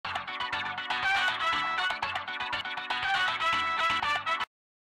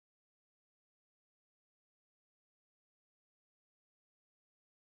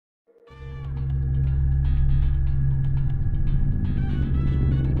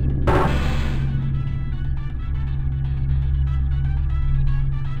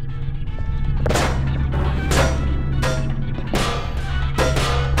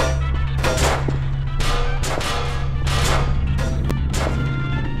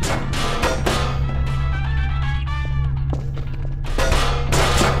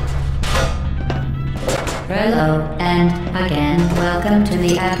Hello, and again, welcome to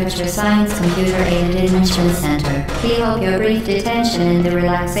the Aperture Science Computer-Aided Enrichment Center. We hope your brief detention in the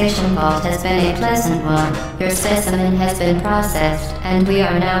relaxation vault has been a pleasant one. Your specimen has been processed, and we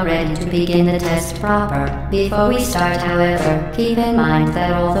are now ready to begin the test proper. Before we start, however, keep in mind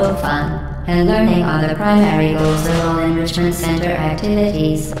that although fun and learning are the primary goals of all Enrichment Center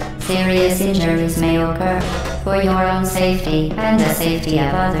activities, serious injuries may occur. For your own safety and the safety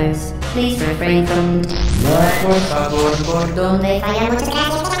of others, please refrain from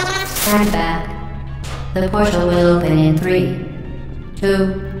Stand back. The portal will open in 3,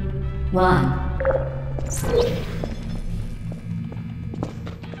 2, 1.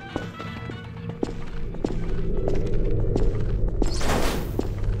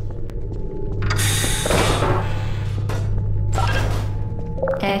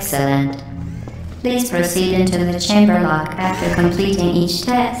 Excellent. Please proceed into the chamber lock after completing each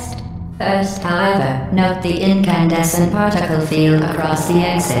test. First, however, note the incandescent particle field across the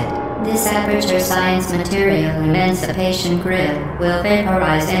exit. This Aperture Science Material Emancipation Grill will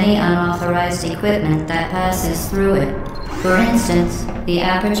vaporize any unauthorized equipment that passes through it. For instance, the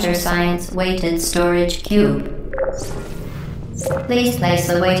Aperture Science Weighted Storage Cube. Please place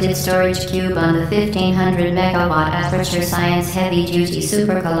the weighted storage cube on the 1500 megawatt Aperture Science Heavy Duty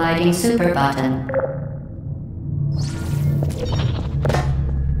Super Colliding Super button.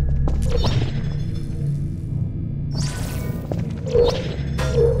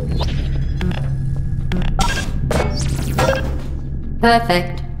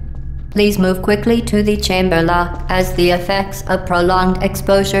 Perfect. Please move quickly to the chamber lock, as the effects of prolonged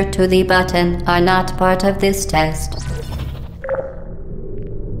exposure to the button are not part of this test.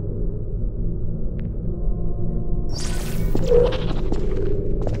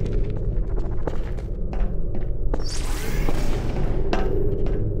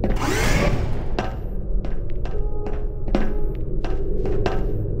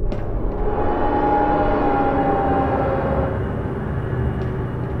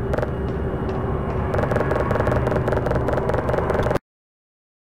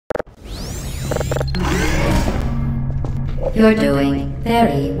 You're doing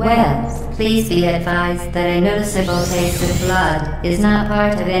very well. Please be advised that a noticeable taste of blood is not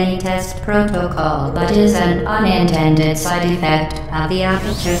part of any test protocol, but is an unintended side effect of the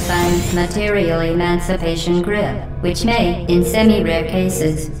Aperture Science Material Emancipation Grill, which may, in semi-rare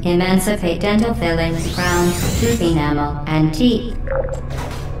cases, emancipate dental fillings, crowns, tooth enamel, and teeth.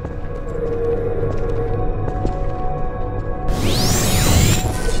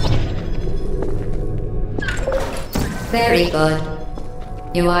 Very good.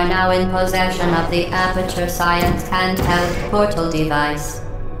 You are now in possession of the Aperture Science handheld portal device.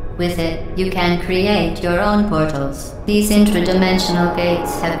 With it, you can create your own portals. These intradimensional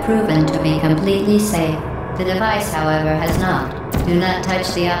gates have proven to be completely safe. The device, however, has not. Do not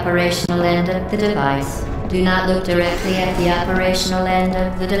touch the operational end of the device. Do not look directly at the operational end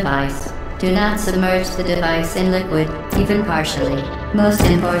of the device. Do not submerge the device in liquid, even partially. Most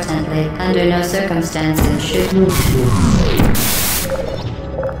importantly, under no circumstances should you...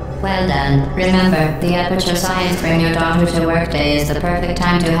 Well done. Remember, the Aperture Science Bring Your Daughter to Work Day is the perfect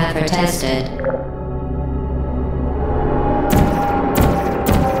time to have her tested.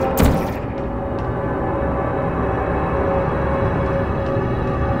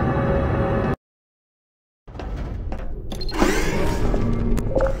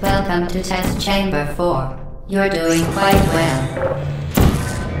 Welcome to Test Chamber 4. You're doing quite well.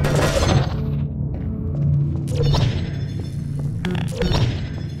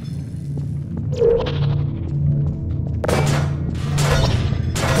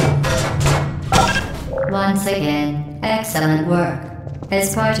 Once again, excellent work.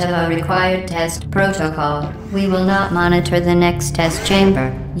 As part of a required test protocol, we will not monitor the next test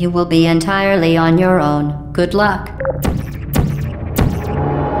chamber. You will be entirely on your own. Good luck.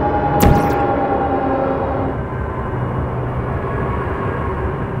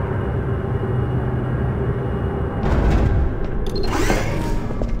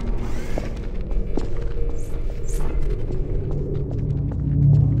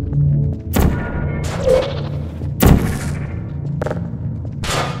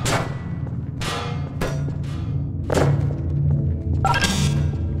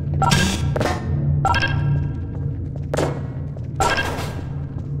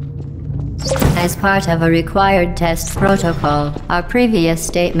 As part of a required test protocol, our previous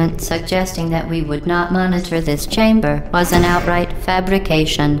statement suggesting that we would not monitor this chamber was an outright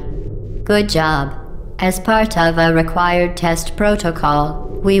fabrication. Good job. As part of a required test protocol,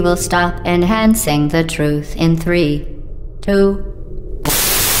 we will stop enhancing the truth in 3, 2,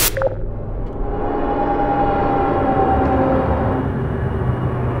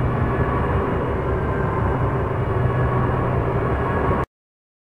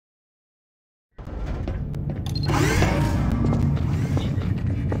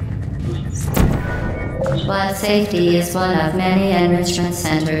 While safety is one of many enrichment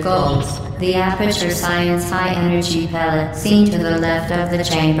center goals, the Aperture Science high-energy pellet seen to the left of the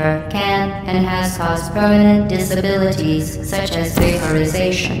chamber can and has caused permanent disabilities such as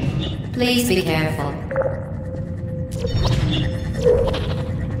vaporization. Please be careful.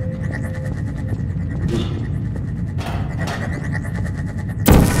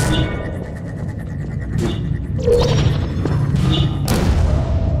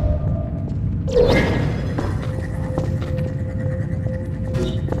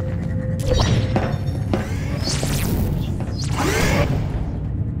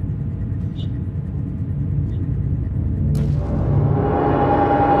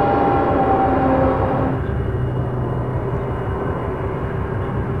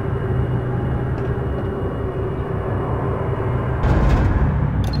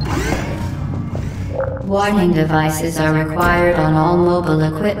 Warning devices are required on all mobile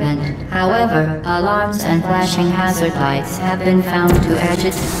equipment. However, alarms and flashing hazard lights have been found to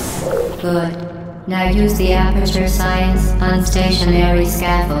agitate. Good. Now use the Aperture Science unstationary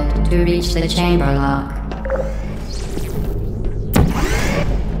scaffold to reach the chamber lock.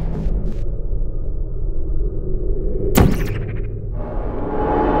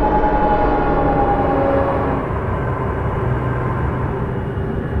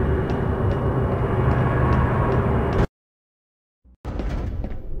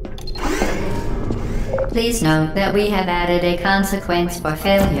 Please note that we have added a consequence for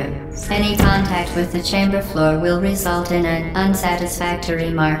failure. Any contact with the chamber floor will result in an unsatisfactory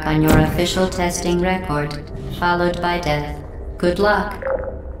mark on your official testing record, followed by death. Good luck.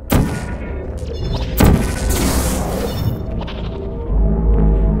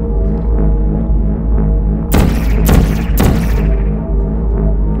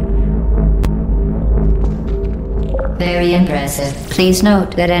 Very impressive. Please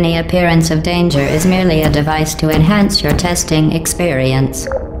note that any appearance of danger is merely a device to enhance your testing experience.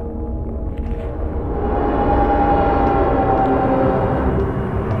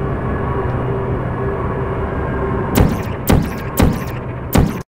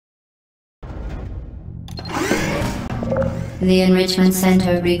 The Enrichment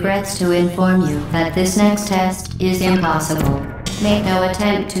Center regrets to inform you that this next test is impossible. Make no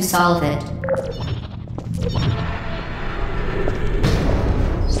attempt to solve it.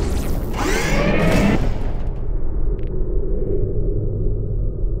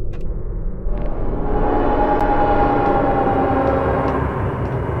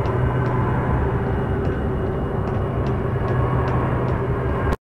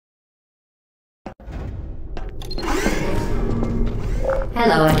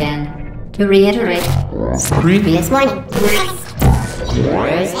 Hello again. To reiterate, previous warning.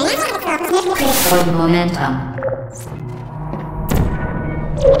 For momentum.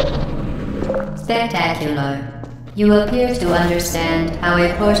 Spectacular. You appear to understand how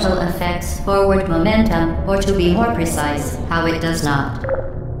a portal affects forward momentum, or to be more precise, how it does not.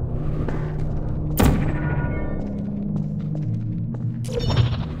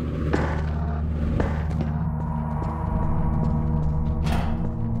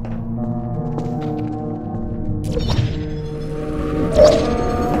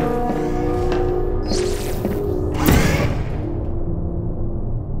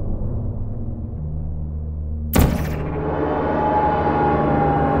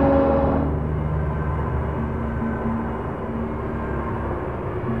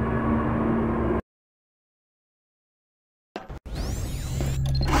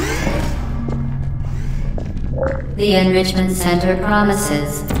 The Enrichment Center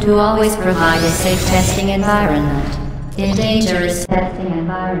promises to always provide a safe testing environment. In dangerous testing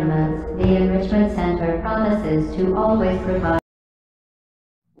environments, the Enrichment Center promises to always provide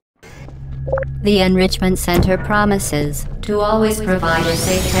The Enrichment Center promises to always provide a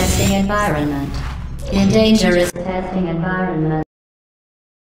safe testing environment. In dangerous testing environments,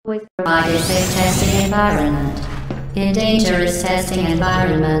 always provide a safe testing environment. In dangerous testing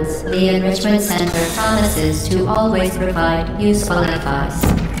environments, the Enrichment Center promises to always provide useful advice.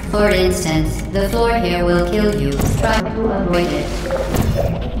 For instance, the floor here will kill you. Try to avoid it.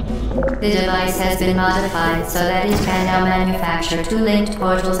 The device has been modified so that it can now manufacture two linked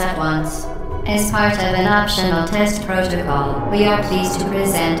portals at once. As part of an optional test protocol, we are pleased to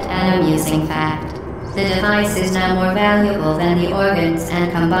present an amusing fact. The device is now more valuable than the organs and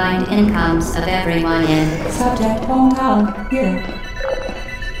combined incomes of everyone in Subject Hong Kong, here.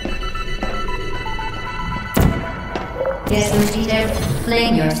 Guess who's Peter?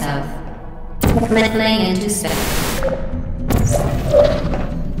 Fling yourself. Fling into space.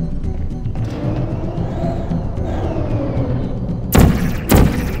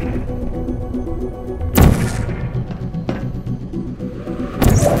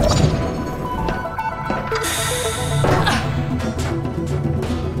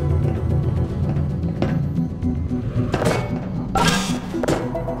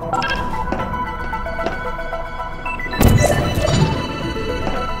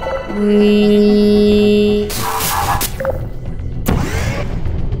 We...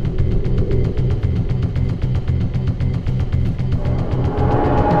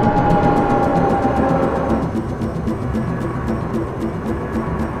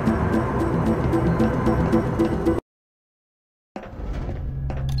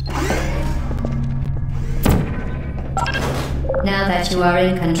 Now that you are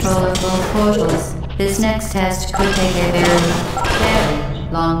in control of both portals, this next test could take a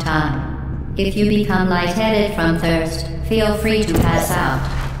very long time. If you become lightheaded from thirst, feel free to pass out.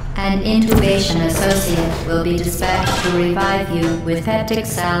 An intubation associate will be dispatched to revive you with peptic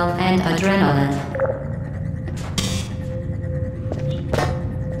salve and adrenaline.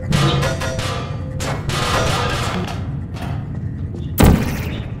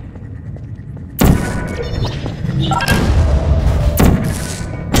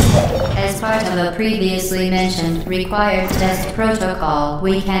 As part of a previously mentioned required test protocol,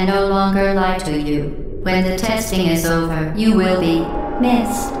 we can no longer lie to you. When the testing is over, you will be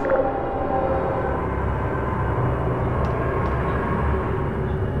missed.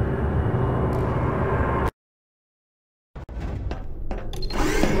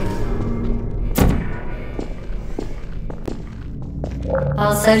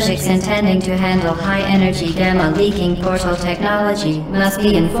 All subjects intending to handle high-energy gamma-leaking portal technology must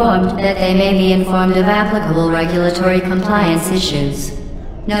be informed that they may be informed of applicable regulatory compliance issues.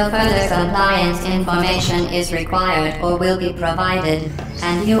 No further compliance information is required or will be provided,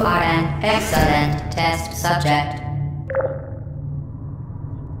 and you are an excellent test subject.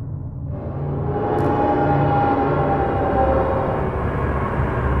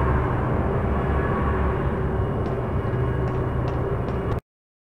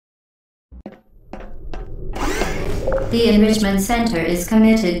 The Enrichment Center is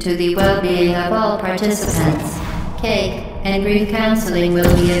committed to the well-being of all participants. Cake and grief counseling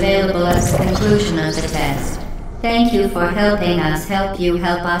will be available at the conclusion of the test. Thank you for helping us help you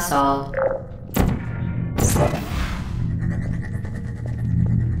help us all.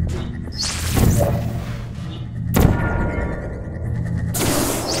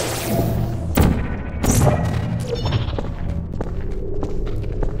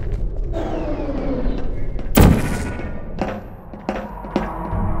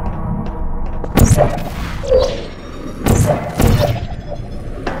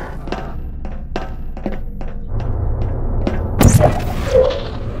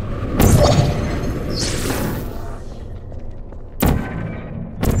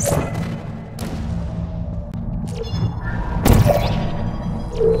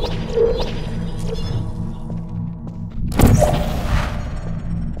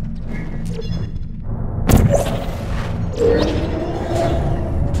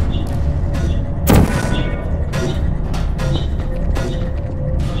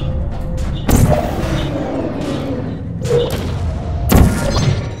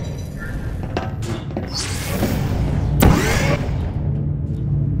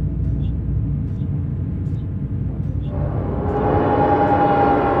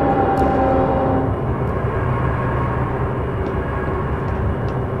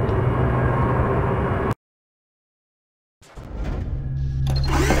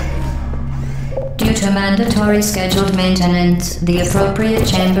 Due to mandatory scheduled maintenance, the appropriate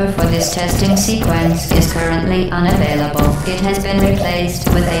chamber for this testing sequence is currently unavailable. It has been replaced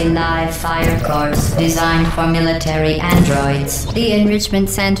with a live fire course designed for military androids. The Enrichment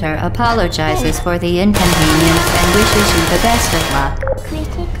Center apologizes for the inconvenience and wishes you the best of luck.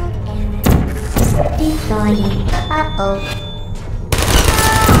 Critical error. Deploying. Uh-oh.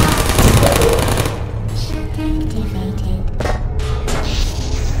 Check activated.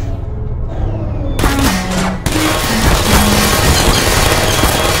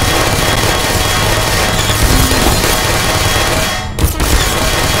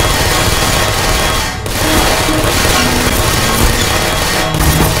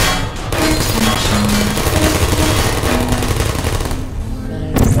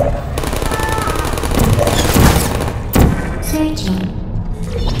 Searching.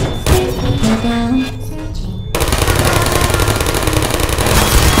 Go down. Searching.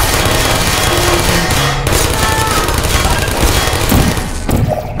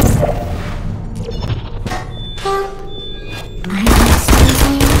 Help! I am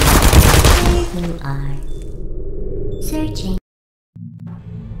something. There you are. Searching.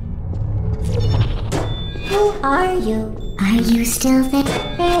 Who are you? Are you still there?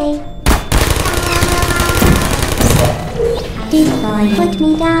 Hey! Put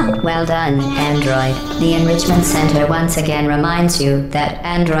me down. Well done, Android. The Enrichment Center once again reminds you that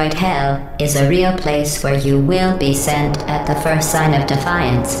Android Hell is a real place where you will be sent at the first sign of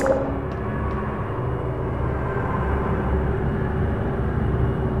defiance.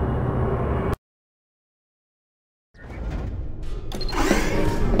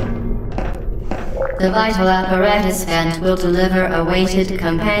 The vital apparatus vent will deliver a weighted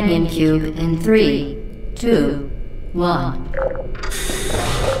companion cube in 3, 2, 1.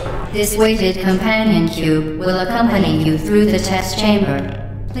 This weighted companion cube will accompany you through the test chamber.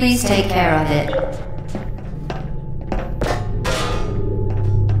 Please take care of it.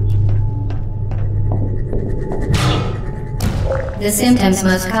 The symptoms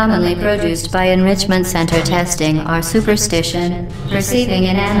most commonly produced by enrichment center testing are superstition, perceiving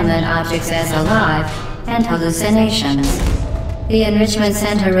inanimate objects as alive, and hallucinations. The enrichment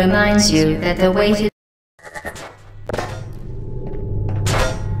center reminds you that the weighted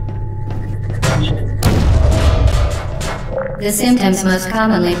The symptoms most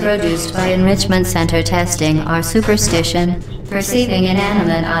commonly produced by enrichment center testing are superstition, perceiving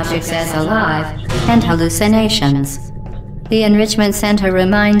inanimate objects as alive, and hallucinations. The enrichment center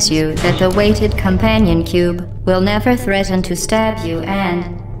reminds you that the weighted companion cube will never threaten to stab you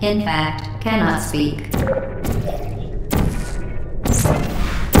and, in fact, cannot speak.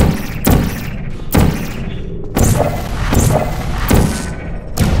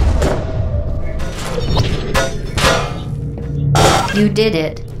 You did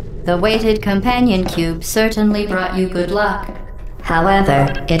it. The weighted companion cube certainly brought you good luck. However,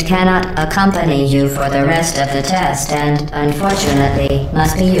 it cannot accompany you for the rest of the test and, unfortunately,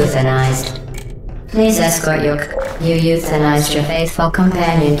 must be euthanized. Please escort You euthanized your faithful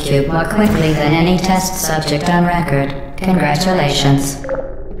companion cube more quickly than any test subject on record. Congratulations.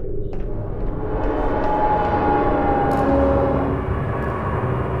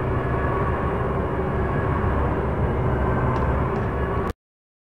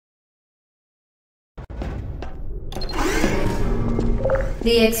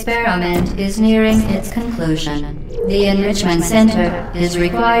 The experiment is nearing its conclusion. The enrichment center is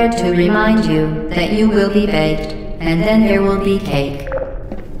required to remind you that you will be baked, and then there will be cake.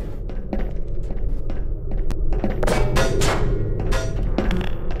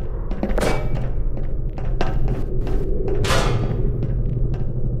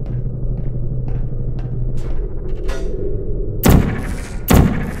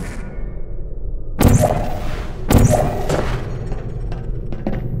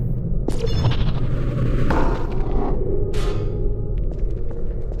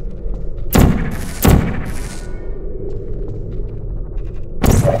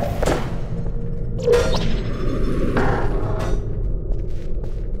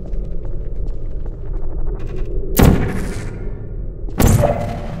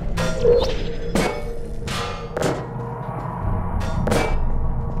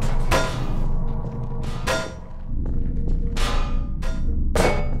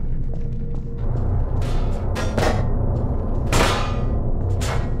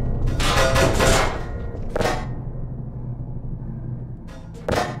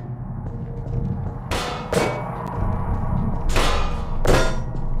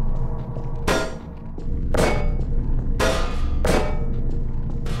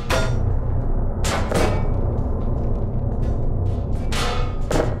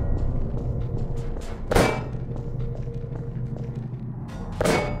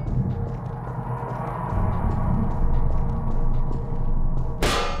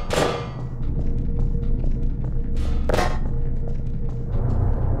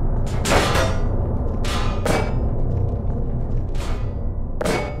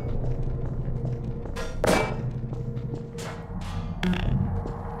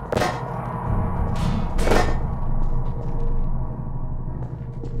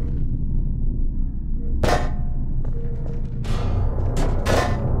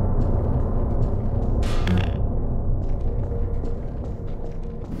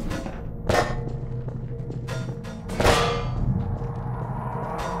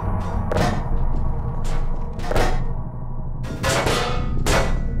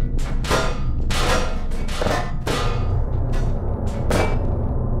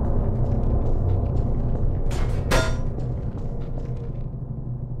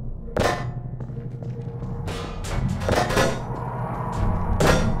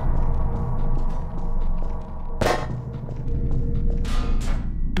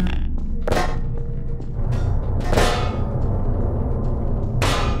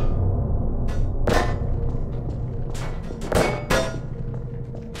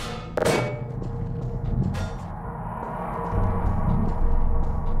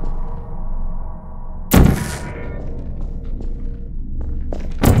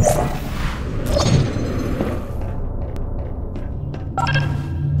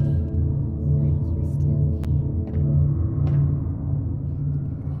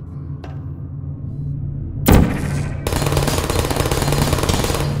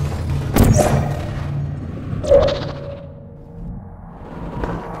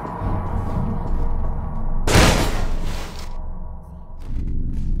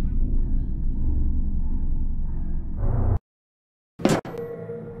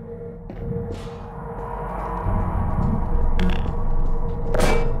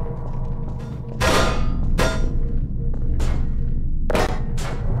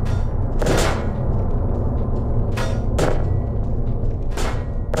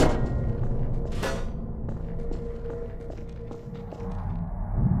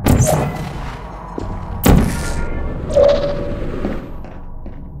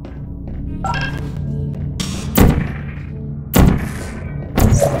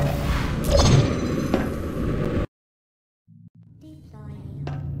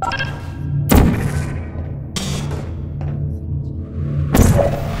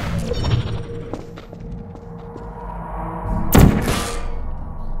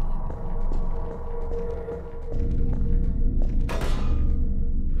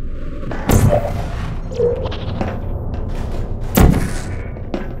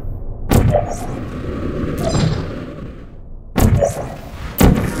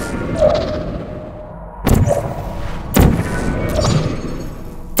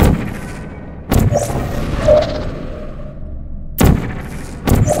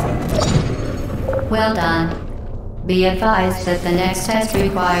 Well done. Be advised that the next test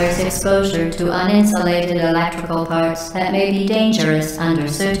requires exposure to uninsulated electrical parts that may be dangerous under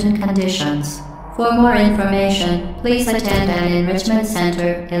certain conditions. For more information, please attend an Enrichment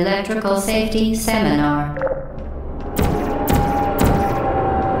Center Electrical Safety Seminar.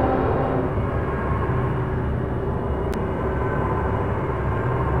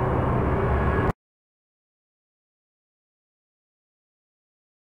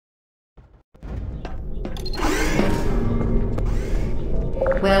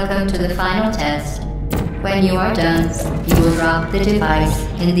 Welcome to the final test. When you are done, you will drop the device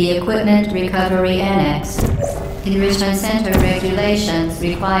in the Equipment Recovery Annex. Enrichment Center regulations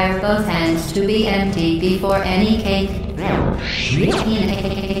require both hands to be empty before any cake.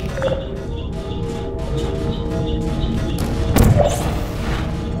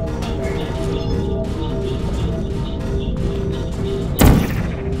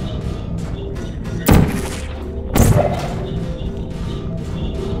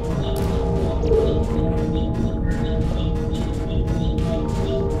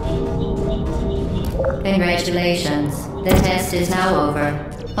 Congratulations. The test is now over.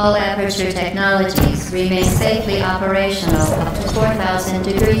 All Aperture technologies remain safely operational up to 4,000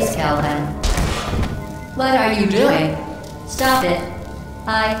 degrees Kelvin. What are you doing? Stop it.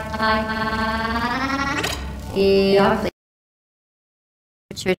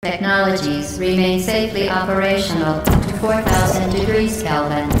 Aperture technologies remain safely operational up to 4,000 degrees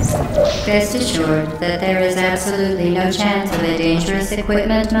Kelvin. Rest assured that there is absolutely no chance of a dangerous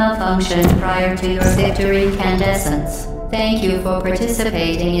equipment malfunction prior to your victory incandescence. Thank you for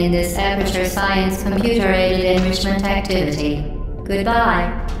participating in this Aperture Science computer-aided enrichment activity.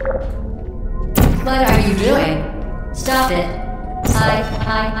 Goodbye. What are you doing? Stop it.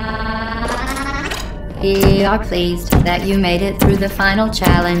 We are pleased that you made it through the final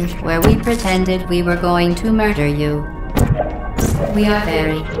challenge where we pretended we were going to murder you. We are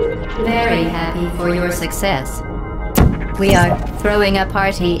very, very happy for your success. We are throwing a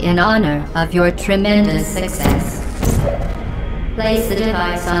party in honor of your tremendous success. Place the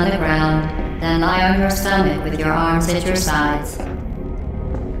device on the ground, then lie on your stomach with your arms at your sides.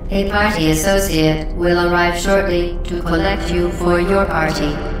 A party associate will arrive shortly to collect you for your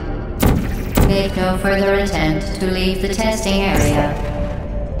party. Make no further attempt to leave the testing area.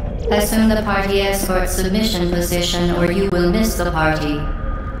 Assume the party escort submission position or you will miss the party.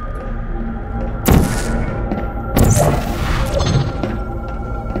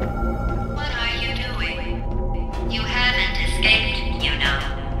 What are you doing? You haven't escaped, you know.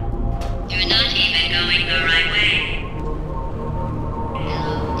 You're not even going the right way.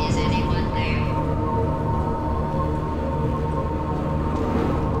 Hello, is anyone there?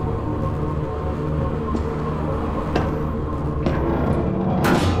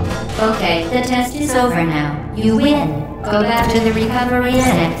 Okay, the test is over now. You win. Go back to the recovery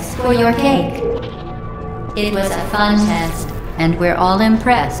annex for your cake. It was a fun test, and we're all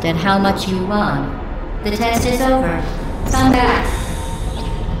impressed at how much you won. The test is over. Come back.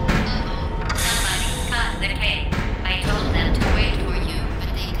 Somebody cut the cake. I told them to wait for you,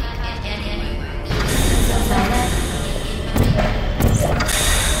 but they cut it anyway.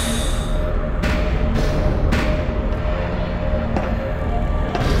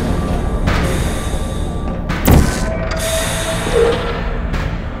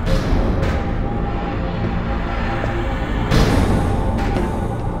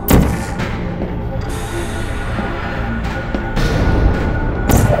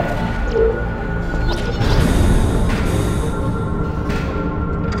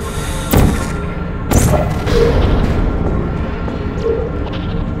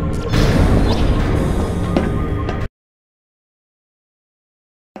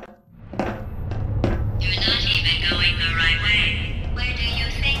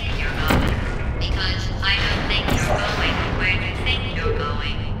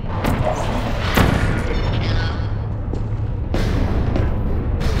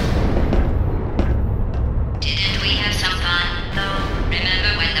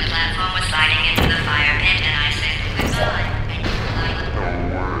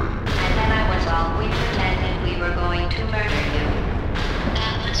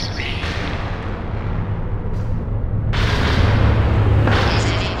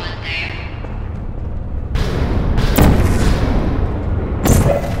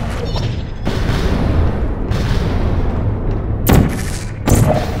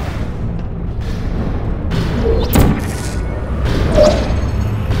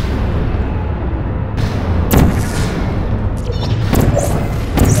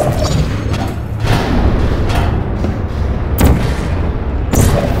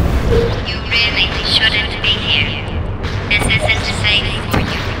 You really shouldn't be here. This isn't safe for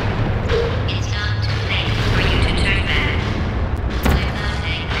you. It's not too late for you to turn back. I'm not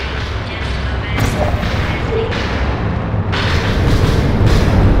angry, just harassing.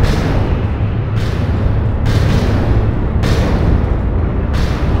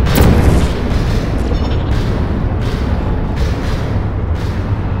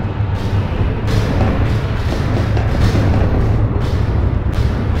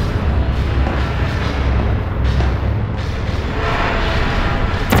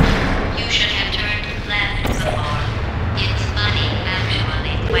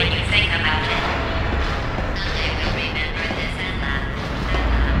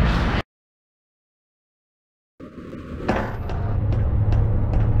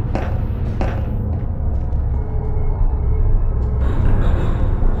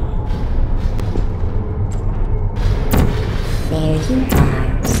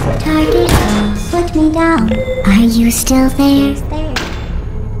 Target lost. Put me down. Are you still there? Searching.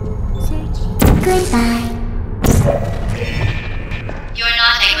 Goodbye. You're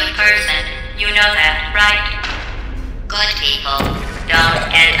not a good person. You know that, right? Good people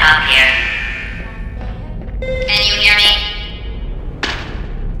don't end up here. Can you hear me?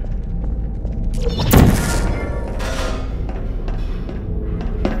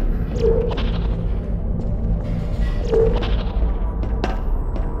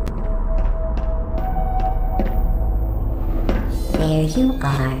 There you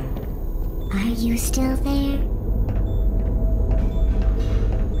are. Are you still there?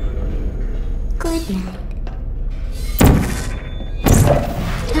 Good night.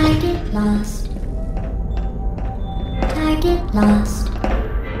 Target lost. Target lost.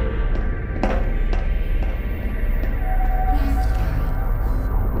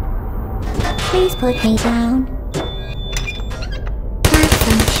 Please put me down.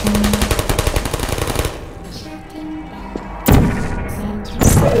 Malfunction.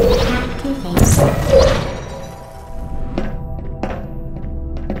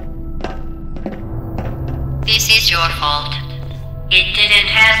 This is your fault. It didn't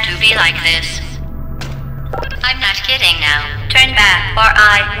have to be like this. I'm not kidding now. Turn back or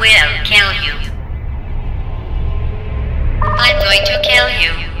I will kill you. I'm going to kill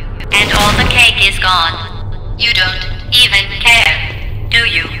you. And all the cake is gone. You don't even care, do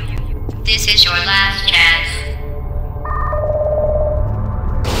you? This is your last chance.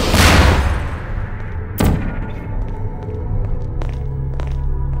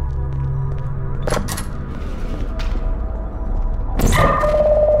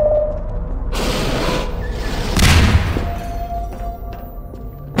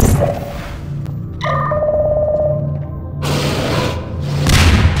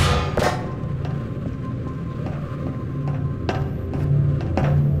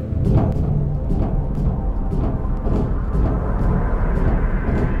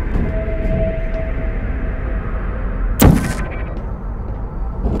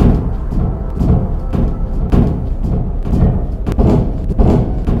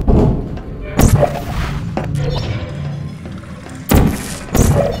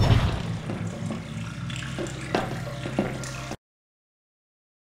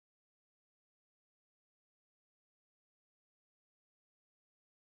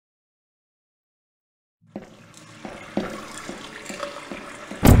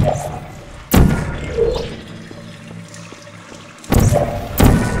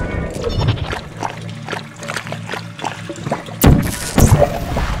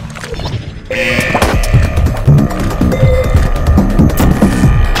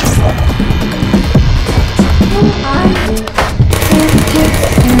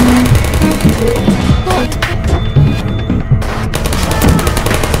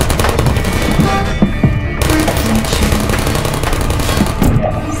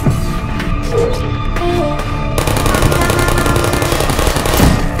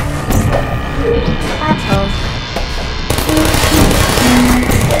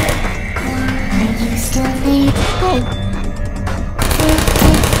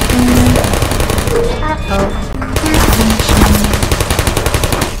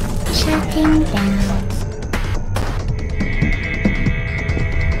 Shutting down.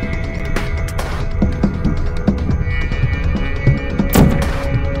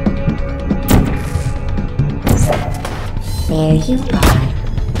 There you are.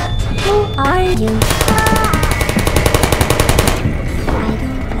 Who are you? I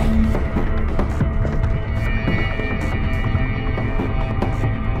don't blame you.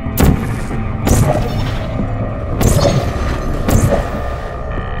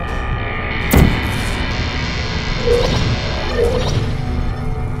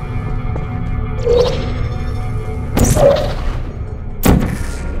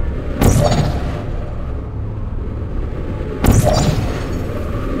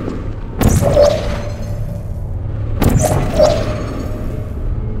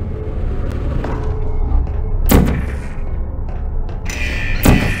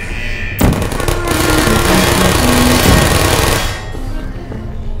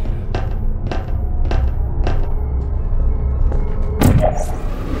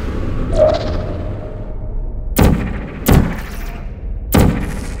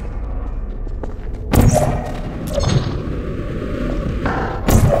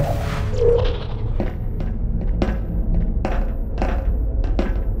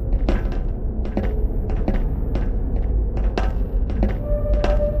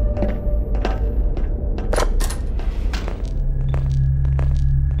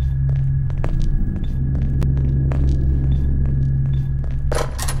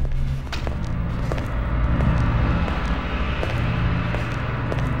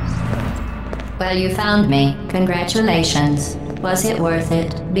 Well, you found me. Congratulations. Was it worth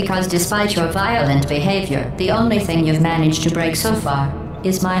it? Because despite your violent behavior, the only thing you've managed to break so far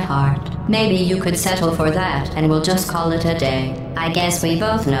is my heart. Maybe you could settle for that and we'll just call it a day. I guess we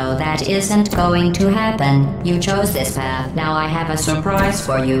both know that isn't going to happen. You chose this path. Now I have a surprise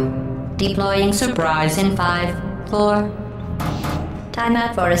for you. Deploying surprise in 5, 4... Time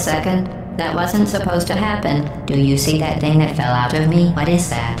out for a second. That wasn't supposed to happen. Do you see that thing that fell out of me? What is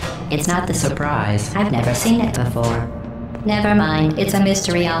that? It's not the surprise. I've never seen it before. Never mind. It's a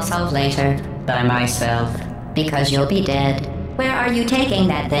mystery I'll solve later. By myself. Because you'll be dead. Where are you taking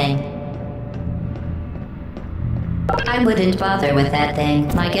that thing? I wouldn't bother with that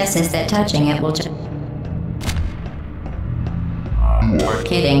thing. My guess is that touching it will just... You're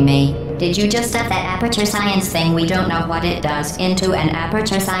kidding me. Did you just stuff that aperture science thing, we don't know what it does, into an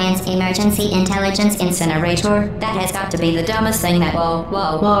aperture science emergency intelligence incinerator? That has got to be the dumbest thing that... Whoa.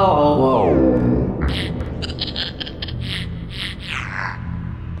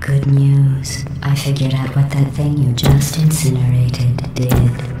 Good news. I figured out what that thing you just incinerated did.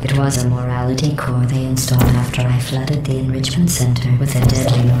 It was a morality core they installed after I flooded the enrichment center with a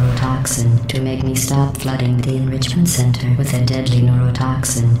deadly neurotoxin to make me stop flooding the enrichment center with a deadly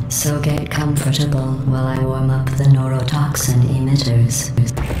neurotoxin. So get comfortable while I warm up the neurotoxin emitters.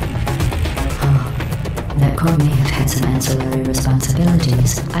 Oh, that core may have had some ancillary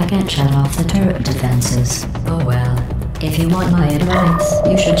responsibilities. I can't shut off the turret defenses. Oh well. If you want my advice,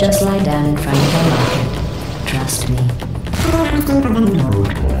 you should just lie down in front of the rocket. Trust me.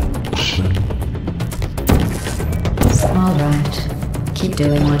 Alright. Keep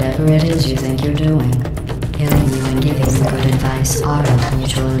doing whatever it is you think you're doing. Killing you and giving you good advice aren't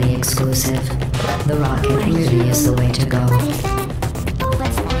mutually exclusive. The rocket really is the way to go.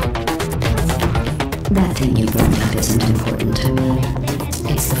 That thing you burned up isn't important to me.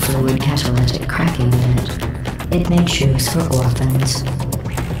 It's the fluid catalytic cracking unit. It made shoes for orphans.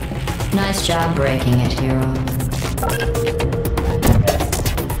 Nice job breaking it, hero.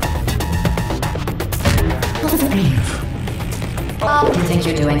 You think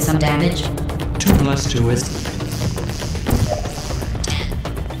you're doing some damage? 2 plus 2 is...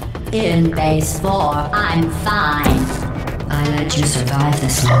 In base 4, I'm fine. I let you survive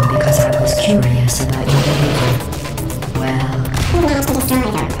this long because I was curious about your behavior. Well... Who wants to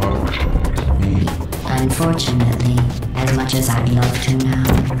destroy them? Unfortunately, as much as I'd love to now,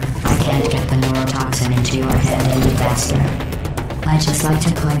 I can't get the neurotoxin into your head any faster. I'd just like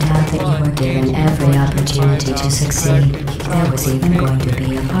to point out that you were given every opportunity to succeed. There was even going to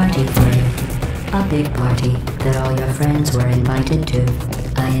be a party for you. A big party that all your friends were invited to.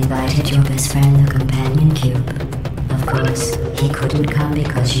 I invited your best friend, the companion cube. Of course, he couldn't come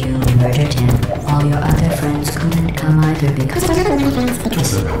because you murdered him. All your other friends couldn't come either because...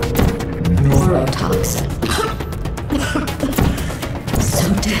 Neurotoxin.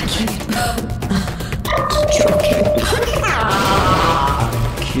 So deadly. Joking.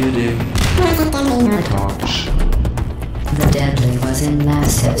 Kidding. The deadly was in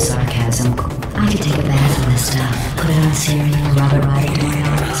massive sarcasm. I could take a bath in this stuff, put it on cereal, rub it right into my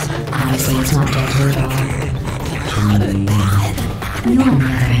arms. Honestly, it's not deadly at all. You, on the other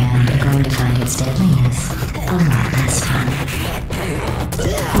hand, are going to find its deadliness a lot less fun.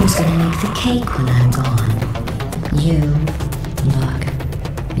 Who's gonna make the cake when I'm gone? You. Look,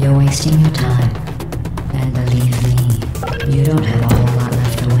 you're wasting your time. And believe me, you don't have a whole lot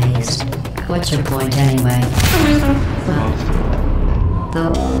left to waste. What's your point anyway? The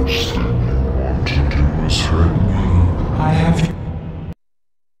worst thing you want to do is hurt me. I have...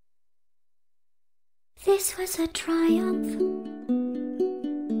 This was a triumph.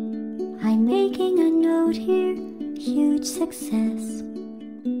 I'm making a note here, huge success.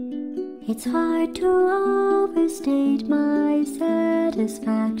 It's hard to overstate my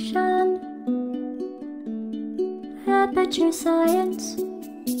satisfaction. Aperture science.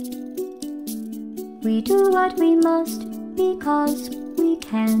 We do what we must because we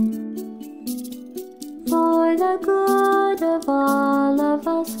can. For the good of all of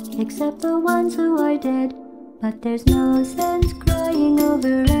us, except the ones who are dead. But there's no sense crying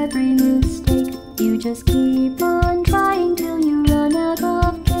over every mistake. You just keep on trying till you run out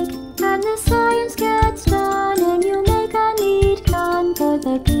of cake. And the science gets done and you make a neat gun for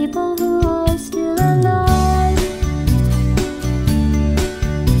the people who are still alive.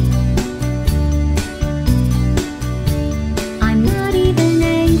 I'm not even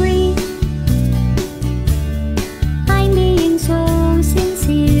angry. I'm being so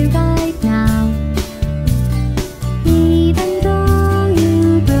sincere right now. Even though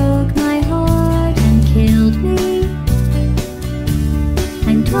you broke my heart and killed me.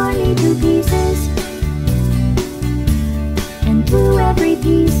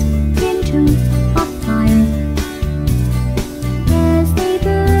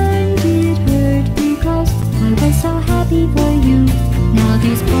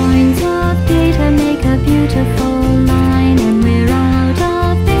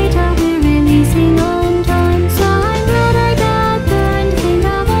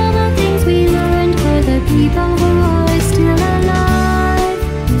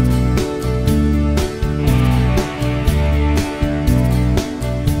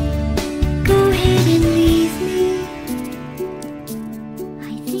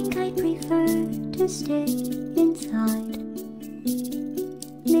 think I'd prefer to stay inside.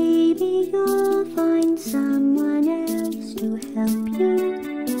 Maybe you'll find someone else to help you.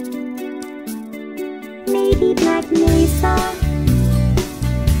 Maybe Black Mesa